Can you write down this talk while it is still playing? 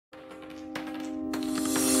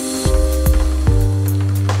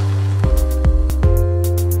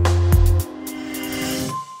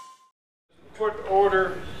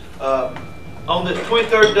this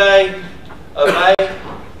 23rd day of May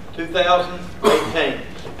 2018. I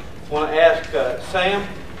want to ask Sam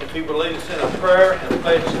if he would lead us in a prayer and a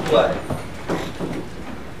pledge to flag.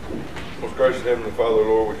 Most gracious Heavenly Father,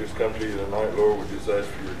 Lord, we just come to you tonight, Lord. We just ask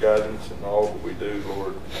for your guidance in all that we do,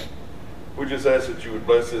 Lord. We just ask that you would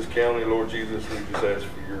bless this county, Lord Jesus. We just ask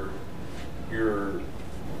for your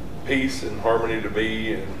peace and harmony to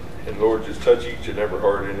be, and Lord, just touch each and every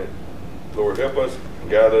heart in it. Lord, help us and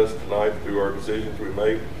guide us tonight through our decisions we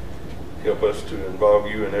make. Help us to involve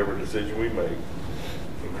you in every decision we make.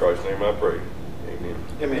 In Christ's name I pray. Amen.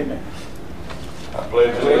 Amen. I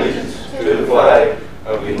pledge allegiance to the flag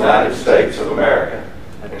of the United States of America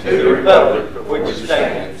and to the republic for which it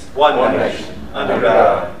stands, one nation, under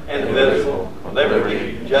God, indivisible, with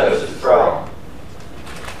liberty and justice for all.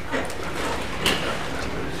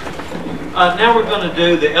 Now we're going to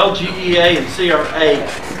do the LGEA and CRA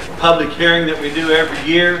public hearing that we do every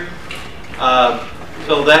year.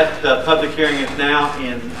 So that public hearing is now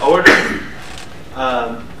in order.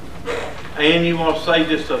 Ann, you want to say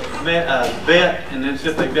just a bit and then see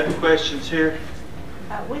if they've got questions here?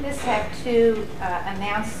 We just have to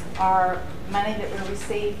announce our money that we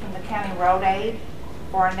received from the county road aid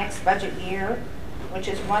for our next budget year, which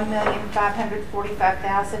is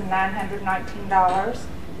 $1,545,919,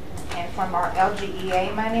 and from our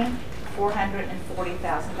LGEA money,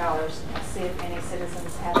 $440,000. Let's see if any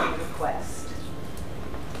citizens have any requests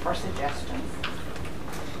or suggestions.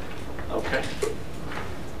 Okay.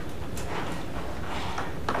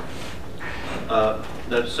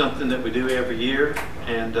 That's something that we do every year,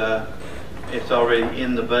 and it's already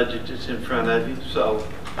in the budget that's in front of you. So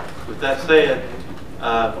with that said,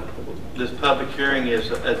 this public hearing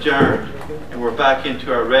is adjourned, and we're back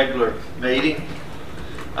into our regular meeting.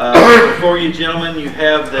 Before you gentlemen, you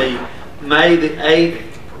have the May the 8th,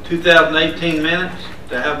 2018 minutes.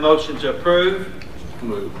 To have motion to approve.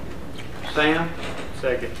 Move. Sam?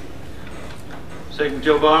 Second. Second,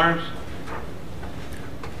 Joe Barnes.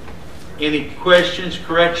 Any questions,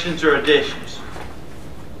 corrections, or additions?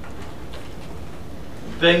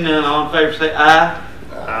 Being none, all in favor say aye.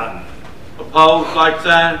 Aye. Opposed, like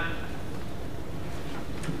sign.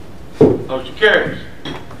 Motion carries.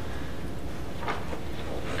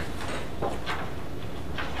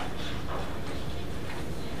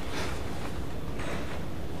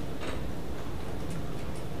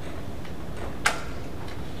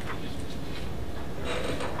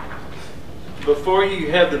 Before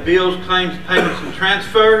you have the bills, claims, payments, and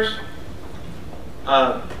transfers.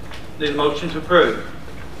 Need a motion to approve.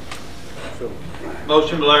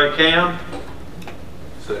 Motion by Larry Cam.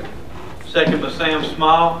 Second. Second by Sam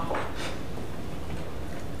Small.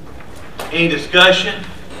 Any discussion?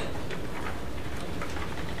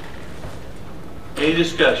 Any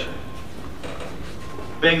discussion?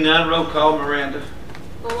 Being none, roll call. Miranda.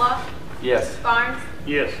 Bullock. Yes. Barnes.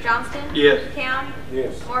 Yes. Johnston. Yes. Count.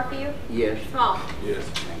 Yes. Morphew. Yes. Small. Yes.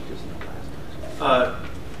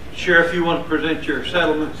 Sheriff, you want to present your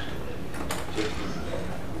settlement?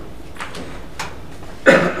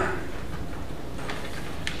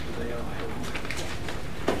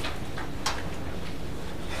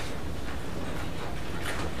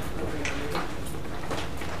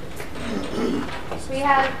 We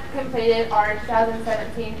have completed our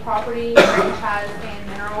 2017 property, franchise, and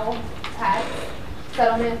mineral tax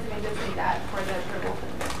settlements. We just need that for the approval.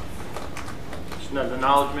 Just another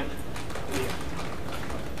acknowledgement.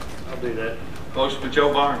 I'll do that. Motion by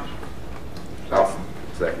Joe Barnes. Awesome.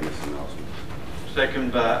 Second, this is awesome.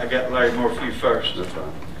 Second by, I got Larry Morphew first. That's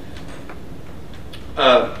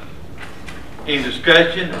fine. Any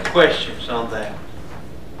discussion or questions on that?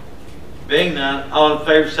 Being none, all in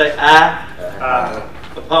favor say aye. Aye.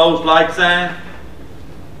 Opposed, like sign.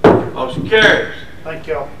 Motion carries. Thank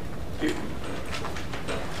y'all.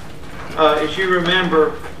 As you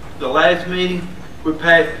remember, the last meeting, we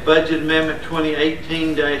passed Budget Amendment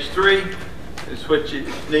 2018-3. It's what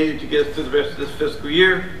is needed to get us through the rest of this fiscal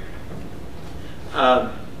year.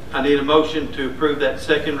 I need a motion to approve that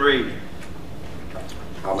second reading.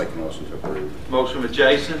 I'll make a motion to approve. Motion by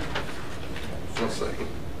Jason. Second.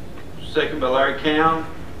 Second by Larry Cowan.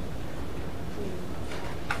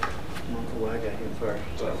 Well, I got him first.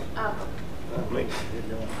 So Me.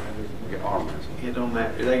 We got arm wrestling. it don't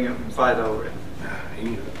matter. They can fight over it.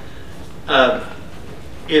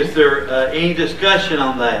 Is there any discussion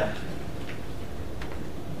on that?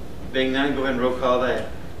 Being none, go ahead and roll call that.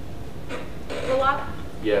 Bullock.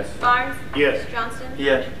 Yes. Barnes. Yes. Johnston.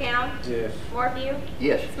 Yes. Count. Yes. Morphew.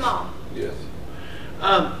 Yes. Small. Yes.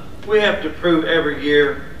 We have to approve every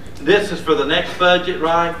year. This is for the next budget,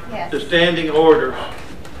 right? Yes. The standing orders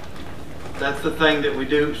that's the thing that we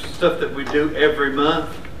do, stuff that we do every month.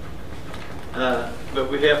 But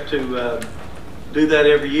we have to do that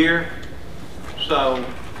every year. So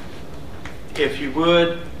if you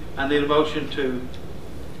would, I need a motion to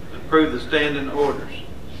approve the standing orders.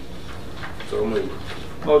 So moved.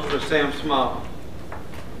 Motion by Sam Small.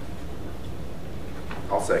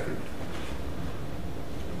 I'll second.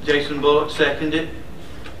 Jason Bullock seconded.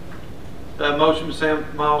 Motion by Sam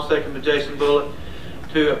Small, second by Jason Bullock,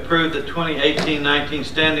 to approve the 2018-19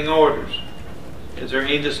 standing orders. Is there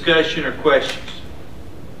any discussion or questions?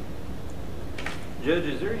 Judge,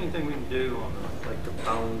 is there anything we can do on like the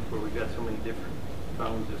phones where we've got so many different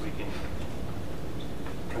phones that we can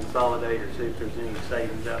consolidate or see if there's any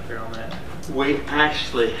savings out there on that? We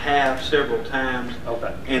actually have several times.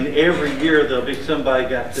 Okay. And every year there'll be somebody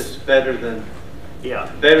got this better than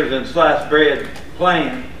sliced bread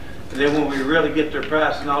plan. And then when we really get their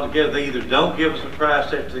pricing all together, they either don't give us a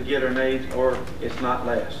price after they get our needs, or it's not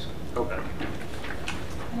less. Okay.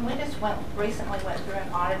 And we just recently went through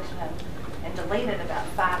and audited and deleted about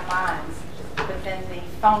 5 lines, but then the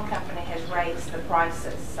phone company has raised the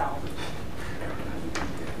prices, so.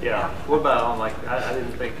 Yeah. What about on like, I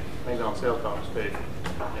didn't think, maybe on cell phones too, you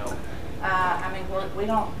know? I mean, we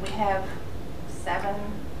have 7,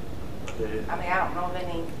 I mean, I don't know of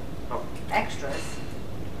any extras.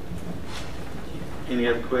 Any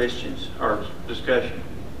other questions or discussion?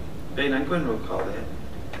 Ben, I'm going to roll call that.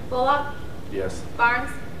 Bullock, Yes.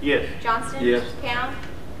 Barnes, Yes. Johnston. Yes. Count,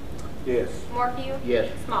 Yes. Morphew. Yes.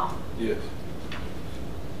 Small. Yes.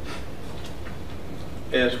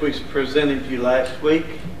 As we presented to you last week,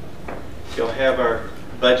 you'll have our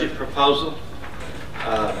budget proposal.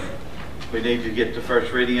 We need to get the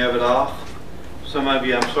first reading of it off. Some of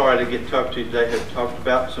you, I'm sorry to get talked to you today, have talked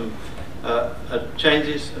about some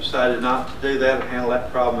changes. Decided not to do that and handle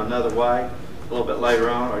that problem another way a little bit later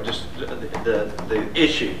on, or just the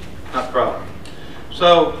issue, not problem.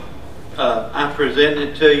 So I presented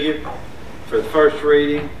it to you for the first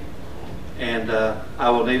reading, and I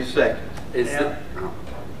will need a second. Is Yeah.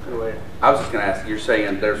 Go ahead. I was just going to ask, you're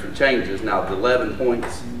saying there's some changes. Now, the 11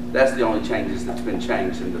 points, that's the only changes that's been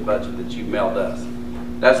changed in the budget that you mailed us.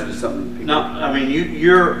 That's just something people... No, I mean,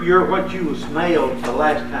 you're what you was mailed the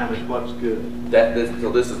last time is what's good.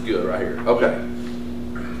 So this is good right here. Okay.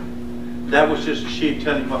 That was just a sheet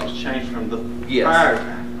telling you what was changed from the Yes. prior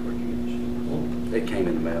time. It came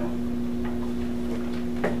in the mail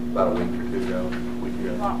about a week or 2 ago.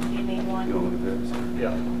 You need You one? want to look at this?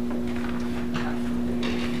 Yeah.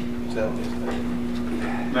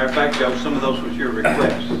 Matter of fact, Joe, some of those was your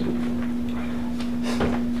requests.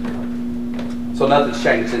 So nothing's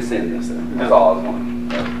changed since then, then? That's No. all I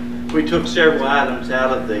want. We took several items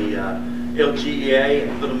out of the LGEA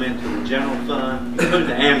and put them into the general fund, including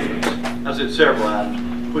the ambulance. I said several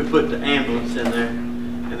items. We put the ambulance in there,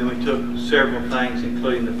 and then we took several things,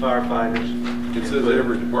 including the firefighters. It says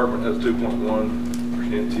every department has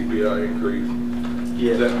 2.1% TBI increase.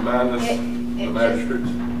 Yes. Is that minus It the just- magistrates?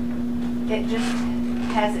 It just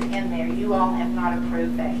has it in there. You all have not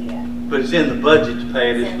approved that yet. But it's in the budget to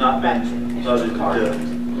pay it. It's It's in not the been budget. voted to do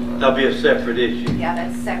it. That'll be a separate issue. Yeah,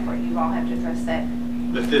 that's separate. You all have to address that.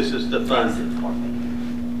 But this is the That's funding. important.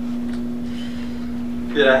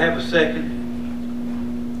 Did I have a second?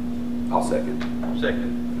 I'll second.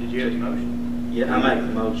 Second. Did you have a motion? Yeah, I make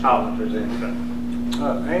the motion. Oh, Present.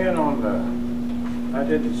 And on the, I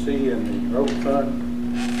didn't see in the road fund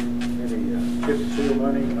any chip and seal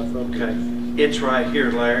money. I thought. Okay, it's right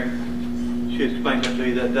here, Larry. She explained that to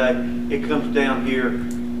you that day. It comes down here,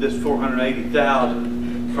 this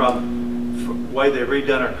 480,000 from the way they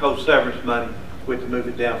redone our co-severance money, we had to move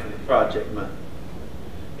it down from the project money.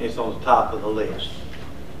 It's on the top of the list.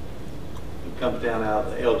 It comes down out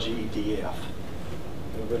of the LGEDF.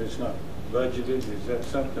 But it's not budgeted. Is that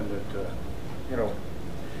something that, you know?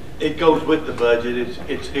 It goes with the budget.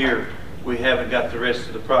 It's here. We haven't got the rest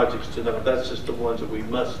of the projects to know. That's just the ones that we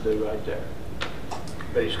must do right there.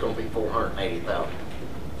 But it's gonna be 480,000.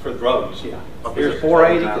 For the roads, yeah. Here's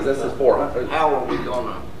 480, because this is 400. How are we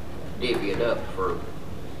gonna divvy it up for,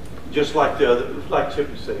 Just like the other, like chip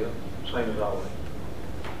and seal, same as always.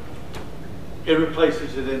 It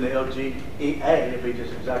replaces it in the LGEA, it'd be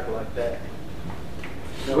just exactly like that.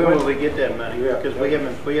 When will we get that money? Yeah. Because we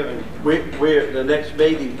haven't, We're, the next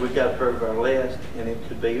meeting, we got to approve our list, and it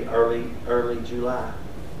could be early July.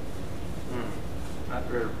 I'd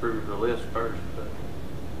rather approve the list first, but.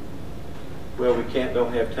 Well, we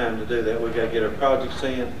don't have time to do that. We've got to get our projects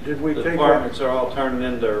in. Did we The take departments are all turning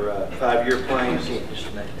in their 5-year plans.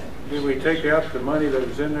 Did we take out the money that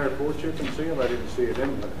was in there for chip and seal? I didn't see it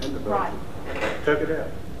in the budget. Right. Took it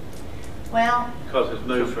out. Well, because it's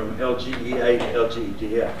moved from LGEA to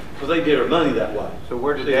LGEDF. Because they did our money that way. So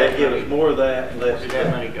where did See, that they give money- us more of that and Where less did of that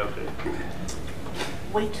that. money go to?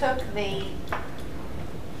 we took the,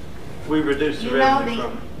 We reduced the you know, revenue the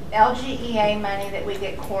from, LGEA money that we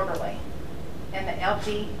get quarterly, and the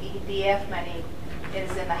LGEDF money is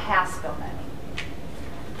in the House bill money.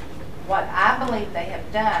 What I believe they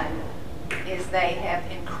have done is they have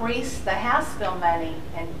increased the House bill money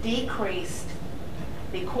and decreased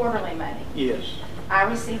the quarterly money. yes. I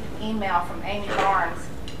received an email from Amy Barnes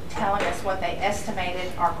telling us what they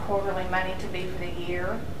estimated our quarterly money to be for the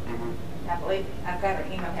year. I believe, I've got her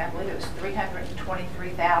email here, I believe it was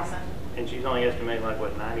 $323,000. And she's only estimating like,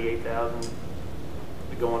 what, 98,000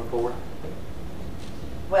 going forward?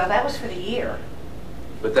 Well, that was for the year.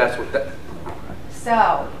 But that's what that,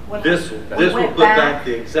 So, when This we will went put back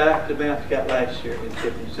the exact amount you got last year in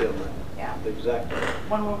chip and seal money. Yeah. The exact amount.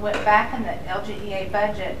 When we went back in the LGEA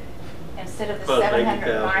budget, instead of the Plus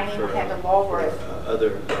 790, $80,000 we had to lower it for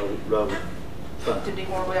other road fund. to be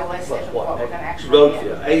more realistic of what we're going to actually Road, get.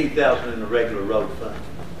 yeah, 80,000 in the regular road fund.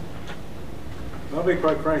 I'll be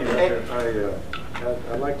quite frank,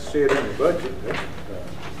 I'd like to see it in the budget.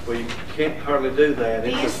 Well, you can't hardly do that. Do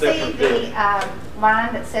It's you a see separate bill. the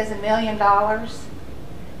line that says $1 million?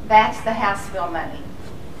 That's the House bill money.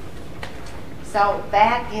 So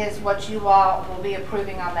that is what you all will be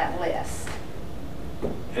approving on that list.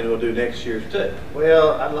 And we'll do next year's too.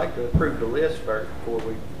 Well, I'd like to approve the list first before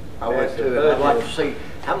we I would pass the too, and I'd like to budget. see,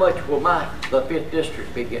 how much will the 5th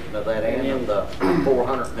district be getting of that and of the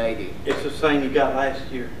 480? It's the same you got last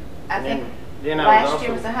year. I And think then I was last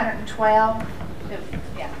year also- was 112.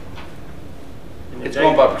 Yeah. And it's the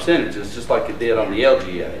going date- by percentages, just like it did on the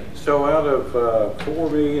LGA. So out of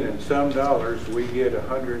 $4 million and some dollars, we get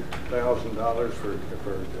 $100,000 for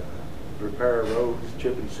repair roads,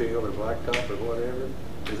 chip and seal, or blacktop, or whatever.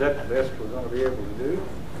 Is that the best we're going to be able to do?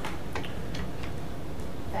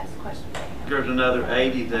 That's the question. There's another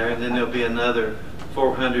 80 there, and then there'll be another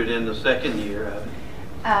 400 in the second year of it.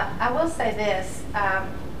 I will say this,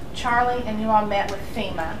 Charlie and you all met with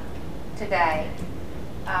FEMA today,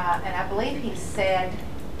 and I believe he said,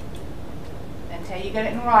 until you get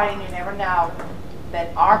it in writing, you never know,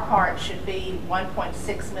 that our part should be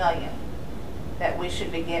 1.6 million that we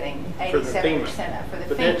should be getting For the 87% FEMA. of for the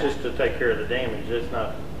But that's just FEMA. to take care of the damage, it's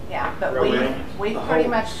not, Yeah, but Road damage. we've The pretty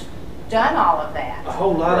whole- much done all of that. A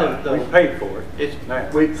whole lot of it We though, paid for it. it's, Now.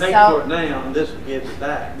 we paid So- for it now, and this will give it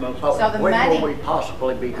back most of So it. the When money- will we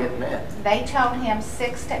possibly be getting that? They told him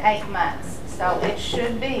 6 to 8 months, so it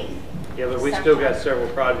should be, yeah, but we still got several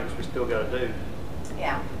projects we still gotta do,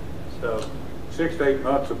 yeah. so, 6 to 8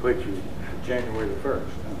 months will put you January the 1st.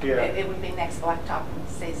 Huh? yeah, It would be next blacktop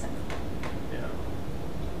season. yeah.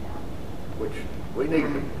 Which we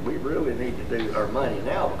really need to do our money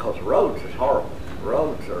now because roads is horrible.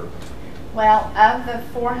 Roads are, Well, of the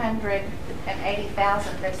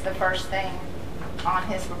 480,000, that's the first thing on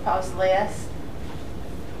his proposed list.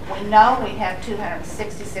 We know we have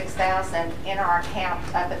 266,000 in our account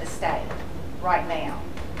up at the state right now.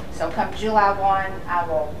 So come July 1, I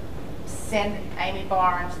will send Amy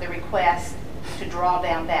Barnes the request to draw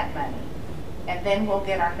down that money. And then we'll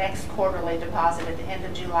get our next quarterly deposit at the end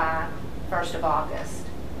of July, 1st of August.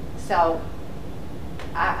 So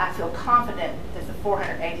I feel confident that the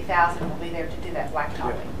 480,000 will be there to do that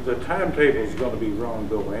blacktopping. The timetable is going to be wrong,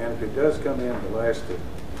 though, and if it does come in the last of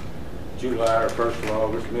July or 1st of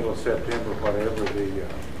August, middle of September, whatever, the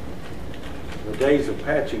days of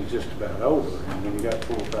patching is just about over. And when you got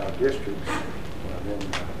 4 or 5 districts, then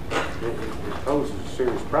it poses a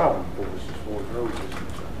serious problem for us as far as roads is concerned.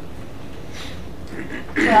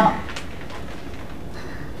 Well,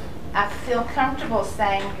 I feel comfortable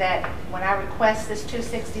saying that when I request this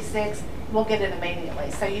 266, we'll get it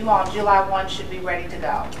immediately. So you all, July 1 should be ready to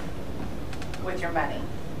go with your money.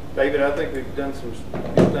 David, I think we've done some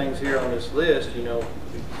good things here on this list, you know,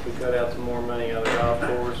 we cut out some more money out of the golf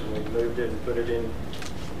course and we moved it and put it in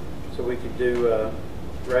so we could do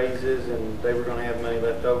raises, and they were gonna have money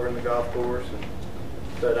left over in the golf course.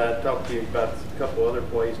 But I talked to you about a couple other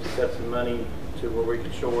ways to cut some money to where we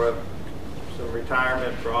could shore up some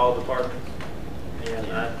retirement for all departments.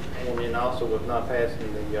 And then also with not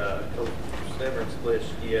passing the severance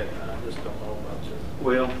list yet, I just don't know about you.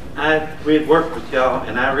 Well, we had worked with y'all,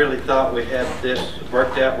 and I really thought we had this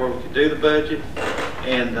worked out where we could do the budget.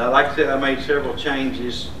 And like I said, I made several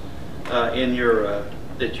changes in your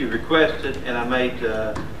that you requested, and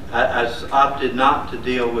I opted not to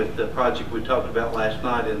deal with the project we talked about last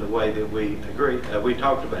night in the way that we agreed. We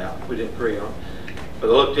talked about, we didn't agree on. But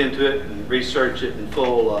I looked into it and researched it in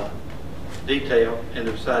full detail and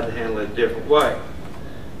decided to handle it a different way.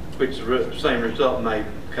 which the same result may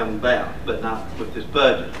come about, but not with this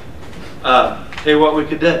budget. Tell you what we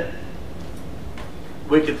could do.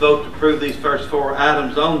 We could vote to approve these first 4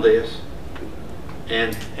 items on this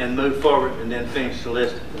and move forward and then finish the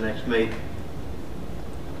list at the next meeting.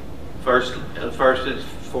 First is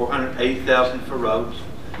 $480,000 for roads.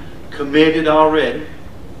 Committed already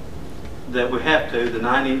that we have to, the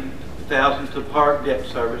 $90,000 to park debt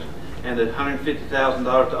service and the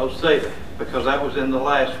 $150,000 to OCEDA, because that was in the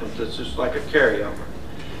last one. It's just like a carryover.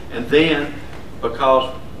 And then,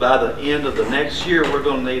 because by the end of the next year, we're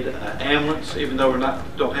going to need an ambulance, even though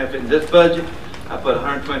don't have it in this budget, I put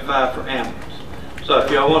 $125 for ambulance. So if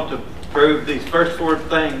y'all want to approve these first 4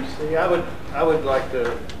 things, See, I would like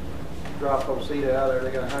to drop OCEDA out there.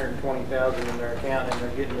 They got $120,000 in their account, and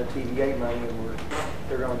they're getting the TVA money, and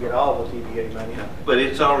they're going to get all the TVA money. but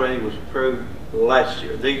it's already was approved last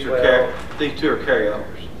year. These are Well- these 2 are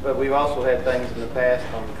carryovers. But we've also had things in the past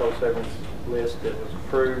on the co-severance list that was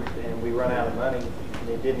approved, and we run out of money, and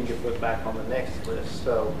it didn't get put back on the next list.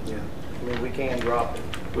 So, Yeah. I mean, we can drop it.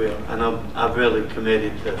 Well, and I'm really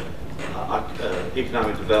committed to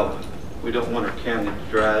economic development. We don't want our county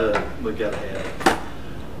to dry up. We got to have it.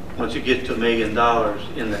 Once it gets to $1 million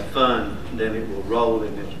in that fund, then it will roll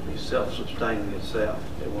and it will be self-sustaining itself.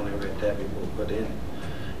 It won't ever have to have people put in. And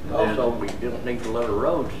then- Also, we don't need to let the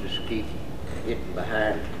roads just keep getting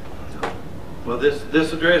behind. well,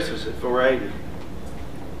 this addresses it, 480.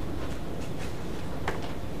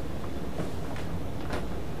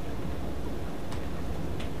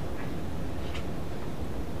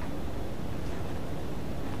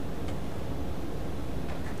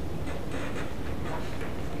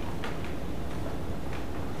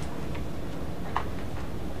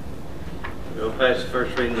 We'll pass the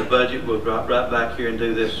first reading of the budget. We'll drop right back here and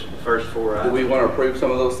do this first 4 Do items. we want to approve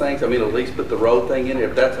some of those things? I mean, at least put the road thing in there.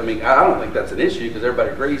 If that's, I mean, I don't think that's an issue because everybody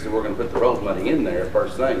agrees that we're going to put the road money in there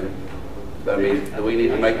first thing. But, I mean, do we need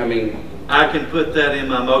to make, I mean, I can put that in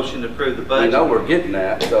my motion to approve the we budget. know we're getting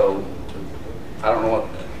that, so I don't know what,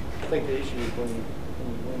 I think the issue is when you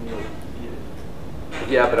get it.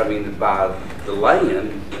 yeah, but I mean, by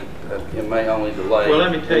delaying, it may only delay. Well,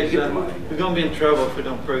 let me tell you when get the something. money. We're going to be in trouble if we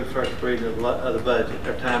don't approve the first reading of the budget.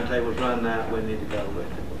 Our timetable's running out. We need to go with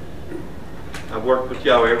it. I've worked with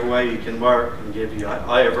y'all every way you can work and give you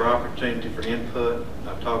every opportunity for input.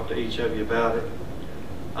 I've talked to each of you about it.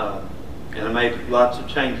 And I made lots of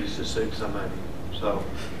changes to suit some of you. So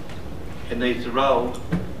it needs to roll.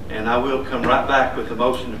 And I will come right back with a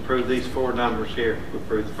motion to approve these 4 numbers here. We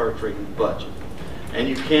approve the first reading of the budget. And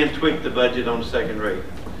you can tweak the budget on the second reading.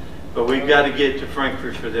 But we've got to get to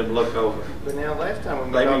Frankfurt for them to look over. But now, last time when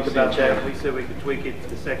we Maybe talked it's about in that, check. we said we could tweak it to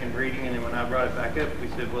the second reading, and then when I brought it back up, we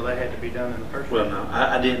said, well, that had to be done in the first Well, reading. no,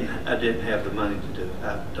 I didn't have the money to do it.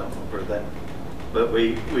 I don't know where that, but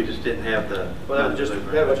we just didn't have the. Well, that was just- money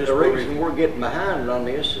to do it. that was But just the what reason we're getting behind on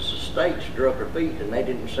this is the state's drug their feet and they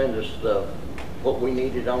didn't send us what we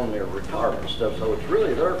needed on their retirement stuff, so it's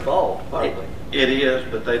really their fault, partly. It is,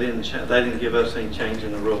 but they didn't give us any change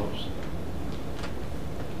in the rules.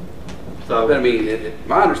 So. But I mean,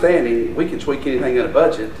 my understanding, we can tweak anything in a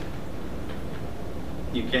budget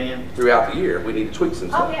You can. throughout the year. We need to tweak some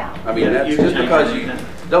stuff. Oh, yeah. I mean, Yeah, that's you can just change because anything.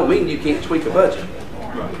 don't mean you can't tweak a budget,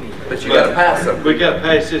 Right. but you got to pass something. We got to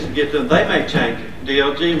pass this and get them. They may change it.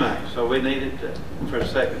 DLG may. So we need it for a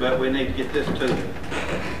second, but we need to get this to them.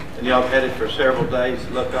 And y'all had it for several days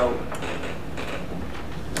to look over.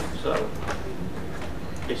 So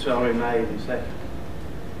it's already made and second.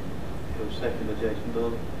 It was second by Jason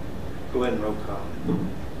Bullock. Go ahead and roll call.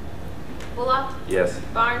 Bullock, Yes.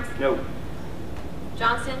 Barnes, No.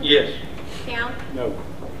 Johnson, Yes. Count, No.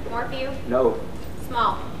 Morphew, No.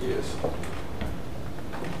 Small. Yes.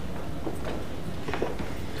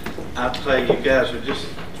 I'd say you guys are just,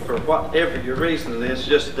 for whatever your reason is,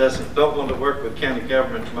 just don't want to work with county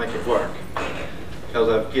government to make it work. Because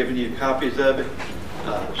I've given you copies of it.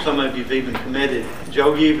 Some of you've even committed.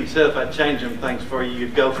 Joe, you even said if I change them things for you,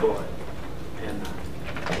 you'd go for it.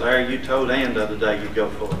 And Larry, you told Ann the other day you'd go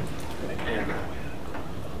for it.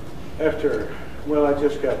 And Well, I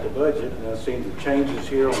just got the budget and I seen the changes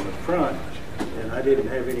here on the front, and I didn't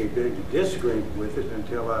have any big disagreement with it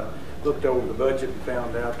until I looked over the budget and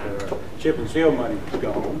found out the chip and seal money was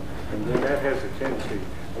gone, and then that has a tendency,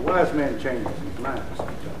 a wise man changes his mind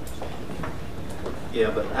sometimes. yeah,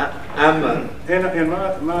 but I'm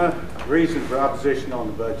And my reason for opposition on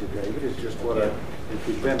the budget, David, is just what if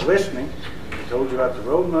you've been listening, I told you about the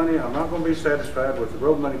road money. I'm not going to be satisfied with the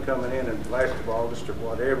road money coming in the last of August or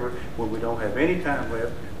whatever when we don't have any time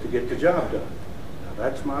left to get the job done. Now,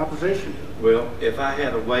 that's my opposition to it. well, if I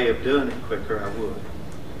had a way of doing it quicker, I would.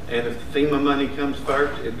 And if FEMA money comes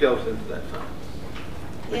first, it goes into that fund.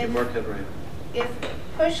 We can work it around. If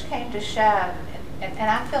push came to shove, and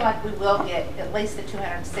I feel like we will get at least the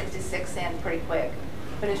 266 in pretty quick,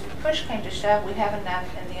 but if push came to shove, we have enough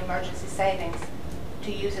in the emergency savings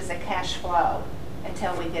to use as a cash flow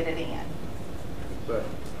until we get it in. But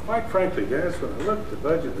quite frankly, guys, when I look at the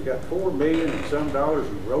budget, we got $4 million and some dollars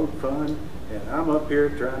in road fund, and I'm up here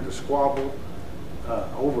trying to squabble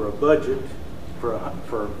over a budget for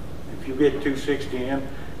if you get 260 in,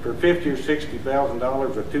 for $50,000 or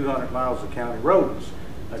 $60,000 or 200 miles of county roads.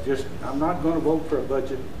 I'm not going to vote for a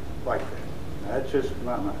budget like that. That's just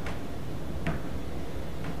my mind.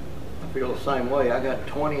 I feel the same way. I got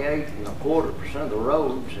 28.25% of the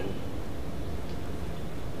roads, and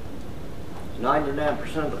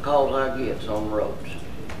 99% of the calls I get is on roads.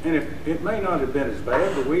 And it may not have been as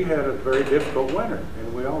bad, but we had a very difficult winter,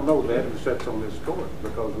 and we all know that who sits on this court,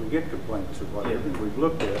 because we get complaints of whatever, and we've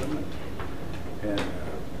looked at them, and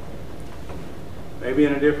maybe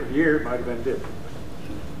in a different year it might have been different.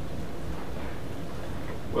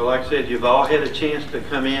 Well, like I said, you've all had a chance to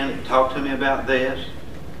come in and talk to me about this,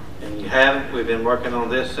 and you haven't. We've been working on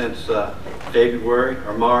this since February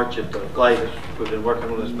or March at the latest. We've been working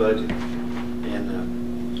on this budget,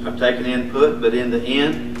 and I've taken input, but in the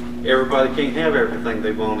end, everybody can't have everything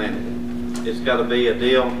they want in it. It's got to be a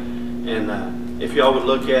deal, and if y'all would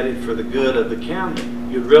look at it for the good of the county,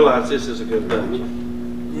 you'd realize this is a good budget.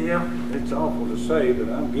 Yeah, it's awful to say, but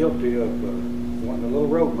I'm guilty of wanting a little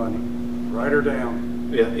road money. Write her down.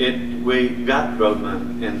 Yeah, we got road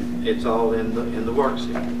money, and it's all in the works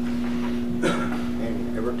here. And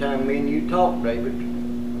every time me and you talk, David,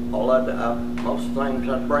 most of the things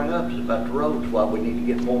I bring up is about the roads, why we need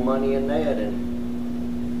to get more money in that,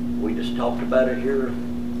 and we just talked about it here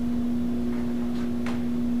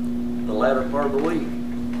the latter part of the week.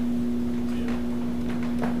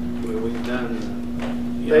 Well, we've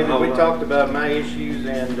done. David, we talked about my issues,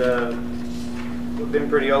 and we've been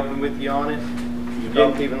pretty open with you on it. You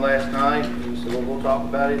didn't even last night. You said, well, we'll talk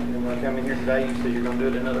about it. And then when I come in here today, you said you're going to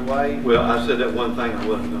do it another way. Well, I said that one thing I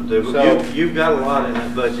wasn't going to do. So- But you've got a lot in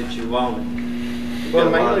that budget you wanted. You've Well,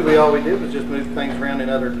 got a lot mainly of all we did was just move things around in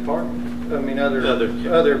other departments. I mean, other to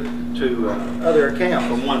accounts.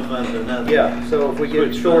 from one fund to another. Yeah, so if we get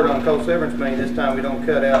Switch short funds. on coal severance money, this time we don't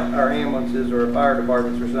cut out our ambulances or our fire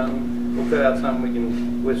departments or something. We'll cut out something we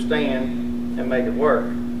can withstand and make it work,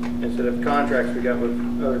 instead of contracts we got with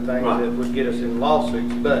other things Right. that would get us in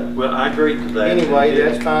lawsuits. But Well, I agree to that. anyway,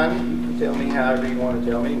 that's fine. You can tell me however you want to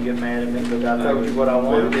tell me and get mad at me, but I told you what I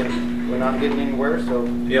wanted and we're not getting anywhere, so.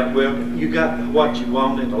 Yeah, well, you got what you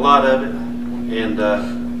wanted, a lot of it, and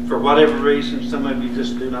for whatever reason, some of you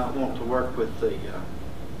just do not want to work with the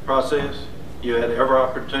process. You had every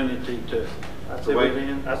opportunity to weigh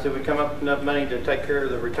in. I said we come up with enough money to take care of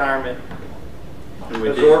the retirement And we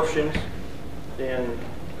did. absorptions, then,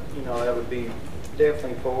 you know, that would be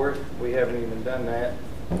definitely for it. We haven't even done that.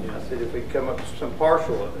 I said if we come up with some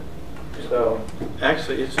partial of it. So,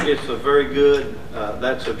 Actually, it's a very good,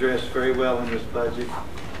 that's addressed very well in this budget,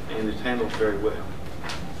 and it's handled very well.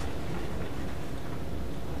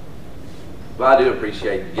 Well, I do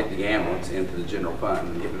appreciate getting the ambulance into the general fund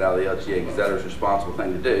and getting it out of the LGA, because that is a responsible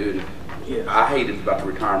thing to do. And Yeah. I hated about the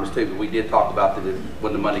retirements too, but we did talk about that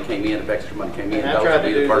when the money came in, if extra money came in, And I those tried would to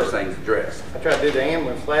be the do first the- things addressed. I tried to do the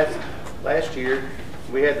ambulance last year.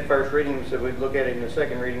 We had the first reading, so we'd look at it in the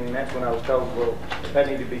second reading, and that's when I was told, well, that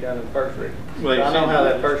needed to be done in the first reading. Well, So I you know see- how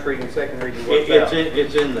that first reading, second reading works out.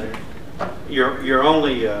 It's in there. You're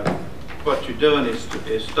only, what you're doing is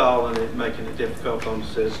stalling it, making it difficult on the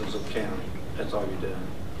citizens of the county. That's all you're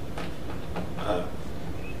doing.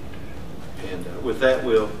 And with that,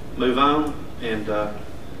 we'll move on, and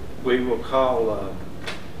we will call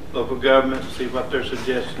local government, see what their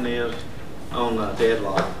suggestion is on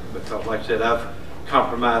deadlock, because like I said, I've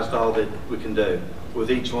compromised all that we can do with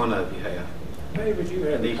each one of you have. David, you And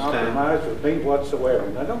haven't each time- compromised with me whatsoever.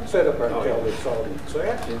 Now, don't sit up there and Oh, tell yeah. this audience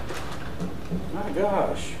that. My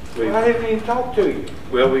gosh, We- I haven't even talked to you.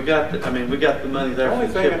 Well, we got the money there The for only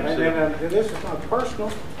the thing, chip and seal. and this is not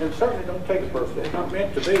personal, and certainly don't take it personally, it's not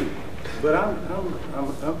meant to be. But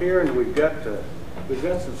I'm here, and we've got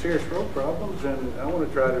some serious road problems, and I want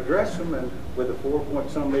to try to address them, and with a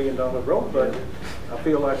 $4-point-some million road budget, I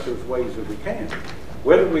feel like there's ways that we can.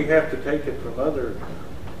 Whether we have to take it from other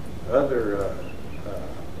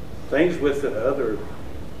things with the other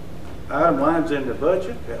item lines in the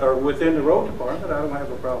budget, or within the road department, I don't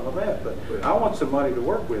have a problem with that, but I want some money to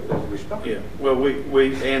work with as we start. Yeah, well,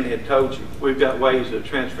 Ann had told you, we've got ways of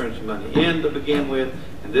transferring some money in to begin with,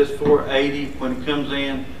 and this 480, when it comes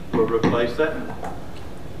in, will replace that money.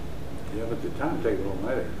 Yeah, but the timetable on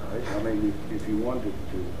that, right? I mean, if you wanted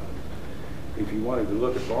to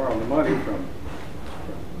look at borrowing the money from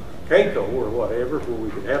CAECO or whatever, where we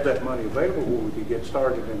could have that money available, where we could get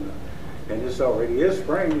started and this already is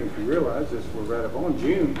spring, if you realize this, we're right up on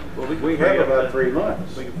June. Well, we have about 3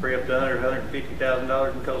 months. We can free up to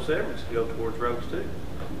 $150,000 in cost severance to go towards roads too.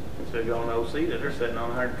 Instead of going to OC that they're sitting on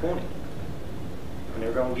 120. And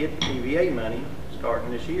they're gonna get the TVA money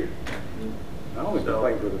starting this year. I only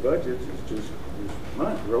complain for the budgets, it's just this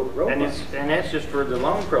month, road And money. that's just for the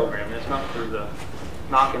loan program, that's not for the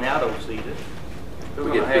knocking out OC that. they're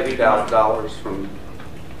We gonna get have $50,000 from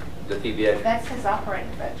the TVA. That's his operating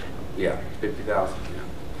budget. Yeah, 50,000,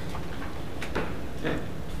 yeah. Okay.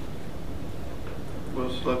 Well,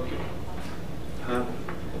 let's look at,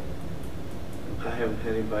 I haven't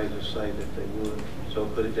had anybody to say that they would, so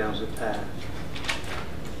put it down as a tie.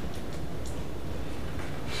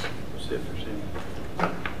 Let's see if there's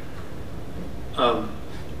any.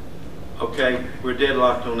 Okay, we're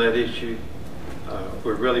deadlocked on that issue.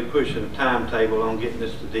 We're really pushing a timetable on getting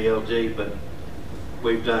this to DLG, but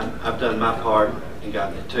I've done my part and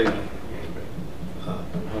gotten it to you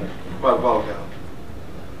quite a while ago.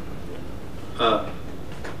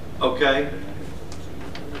 Okay,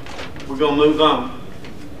 we're going to move on.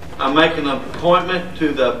 I'm making an appointment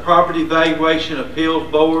to the Property Valuation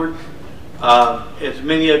Appeals Board. As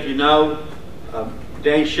many of you know,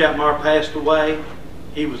 Dan Shatmar passed away.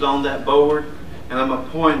 He was on that board, and I'm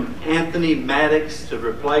appointing Anthony Maddox to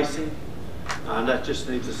replace him. That just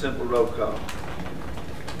needs a simple roll call.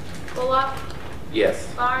 Bullock, Yes.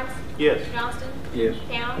 Barnes, Yes. Johnston, Yes.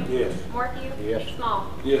 Count, Yes. Morphew, Yes. Small.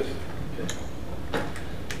 Yes.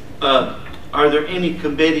 Are there any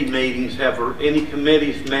committee meetings, have any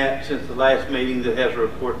committees met since the last meeting that has a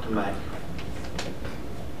report to make?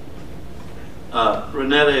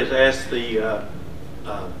 Renetta has asked the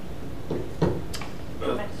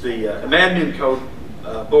admin code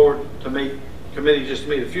board to meet, committee just to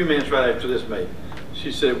meet a few minutes right after this meeting.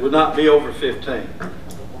 She said it would not be over 15.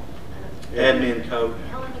 Admin code.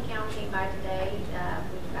 Helen McCown came by today.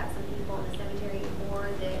 We've got some people on the cemetery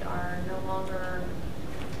board that are no longer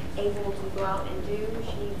able to go out and do.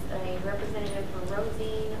 She's a representative for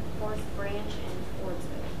Rosine, Forest Branch, and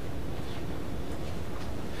Fordsville.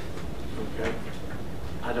 Okay.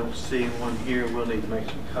 I don't see anyone here. We'll need to make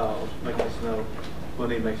some calls. Make us know. We'll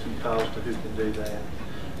need to make some calls to who can do that.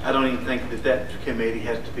 I don't even think that committee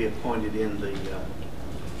has to be appointed in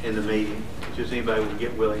the meeting. Just anybody would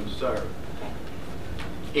get willing to serve.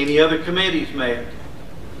 Any other committees met?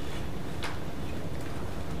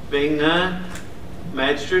 Being none,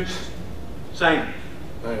 magistrates, Sam,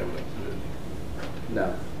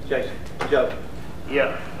 No. Jason, Joe.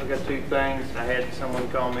 Yeah, I got two things. I had someone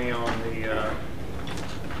call me on the,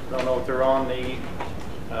 don't know if they're on the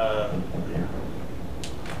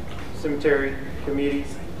cemetery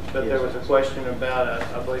committees, but there was a question about,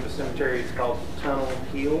 I believe a cemetery is called Tunnel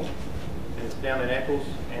Hill, and it's down in Eccles,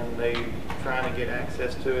 and they trying to get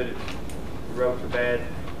access to it. The roads are bad.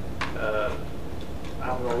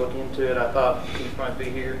 I'm gonna look into it. I thought Keith might be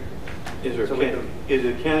here. Is So we can- it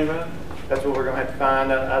a county road? That's what we're gonna have to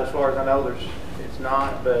find out. As far as I know, it's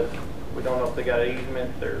not, but we don't know if they got an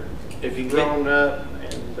easement. They're If you grown get, up,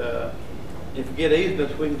 and if you get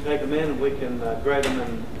easements, we can take them in and we can grade them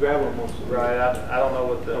and gravel them once. right, I don't know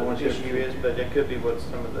what I want the you- issue is, but it could be what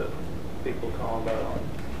some of the people calling about on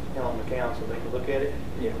Helen McCown, so they can look at it.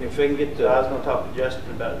 Yeah, if they can get So I was the, gonna talk to Justin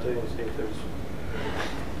about it too and see if there's,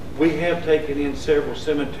 we have taken in several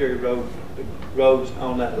cemetery roads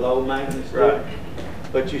on that low maintenance. deal, Right.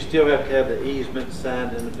 But you still have to have the easement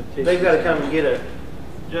signed and the petition. they've gotta signed. come and get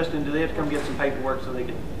Justin, do they have to come get some paperwork so they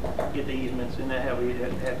can get the easements? Isn't that how we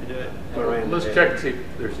have to do it? Miranda Let's has. check to see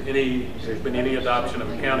if there's been any adoption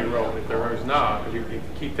of a county road. If there is not, if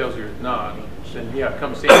Keith tells you there's not, then yeah,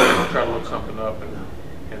 come see me and we'll try to look something up,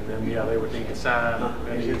 and then yeah, they would need to sign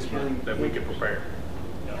an easement that we could prepare.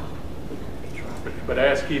 But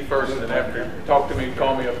ask Keith first, and then after, talk to me,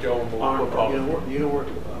 call me up, Joe, and we'll call You know him where,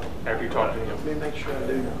 after you talk to him. let me make sure I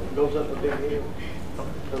do know. It goes up a big hill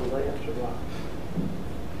to the left or what?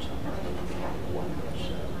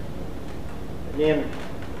 And then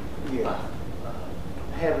Yeah.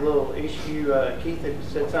 I had a little issue, Keith had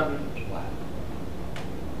said something.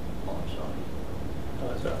 Oh,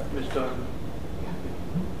 that's all right. Ms. Dunn.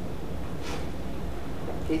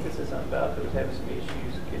 Keith had said something about there was having some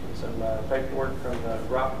issues getting some paperwork from the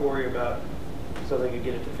rock quarry about, so they could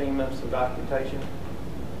get it to FEMA, some documentation.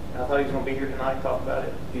 I thought he was gonna be here tonight to talk about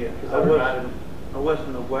it. Yeah, Because I reminded him. I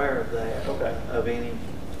wasn't aware of that. Okay. Of any.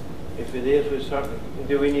 If it is, we certainly.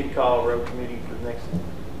 Do we need to call a road committee for the next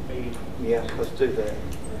meeting? Yes, let's do that.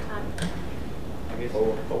 What time? I guess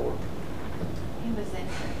 4. He was in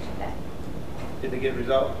here today. Did they get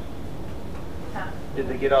resolved? Huh? Did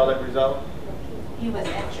they get all that resolved? He was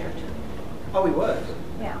injured. Oh, he was.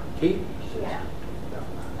 Yeah, Keith? yeah.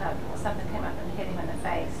 Something came up and hit him in the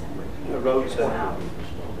face. The road side.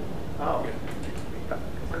 Oh. The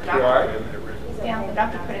You all right? Yeah, the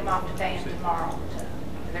doctor put him off today and tomorrow.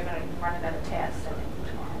 They're gonna run another test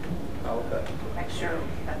tomorrow. Oh, okay. Make sure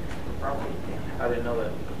that the road. I didn't know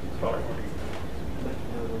that. Sorry.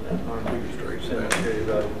 Cemetery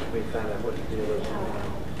Road, we find out what the deal is.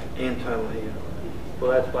 And Tunnel Hill.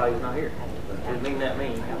 Well, that's why he's not here. Didn't mean that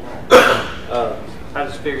mean. I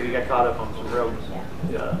just figured he got caught up on some roads.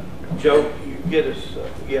 Joe, you get us,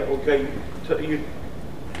 yeah, okay, you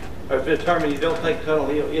have determined you don't think Tunnel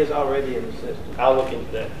Hill is already in the system. I'll look into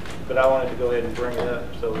that, but I wanted to go ahead and bring it up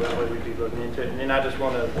so that way we'd be looking into it. And then I just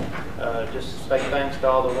want to just say thanks to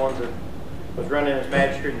all the ones that was running as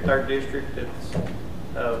magistrate in 3rd District.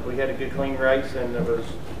 We had a good clean race and there was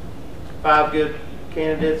 5 good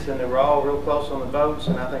candidates and they were all real close on the votes,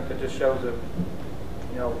 and I think that just shows that,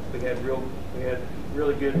 you know, we had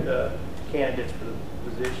really good candidates for the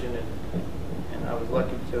position, and I was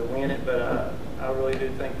lucky to win it, but I really do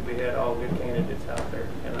think that we had all good candidates out there,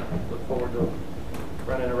 and I look forward to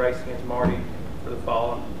running a race against Marty for the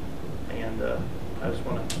fall, and I just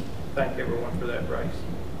want to thank everyone for that race.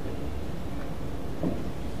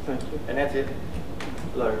 Thank you. And that's it.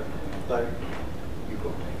 Larry, You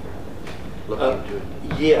go look into it.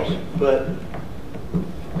 yes, but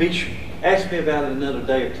ask me about it another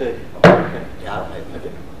day or two. Okay. Yeah, I don't have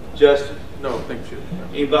Okay. Justin, No, thank you.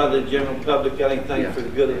 anybody in the general public got anything for the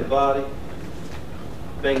good of the body?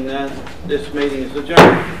 Being none, this meeting is adjourned.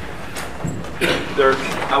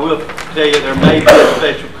 I will tell you there may be a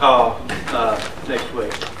special call next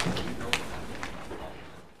week.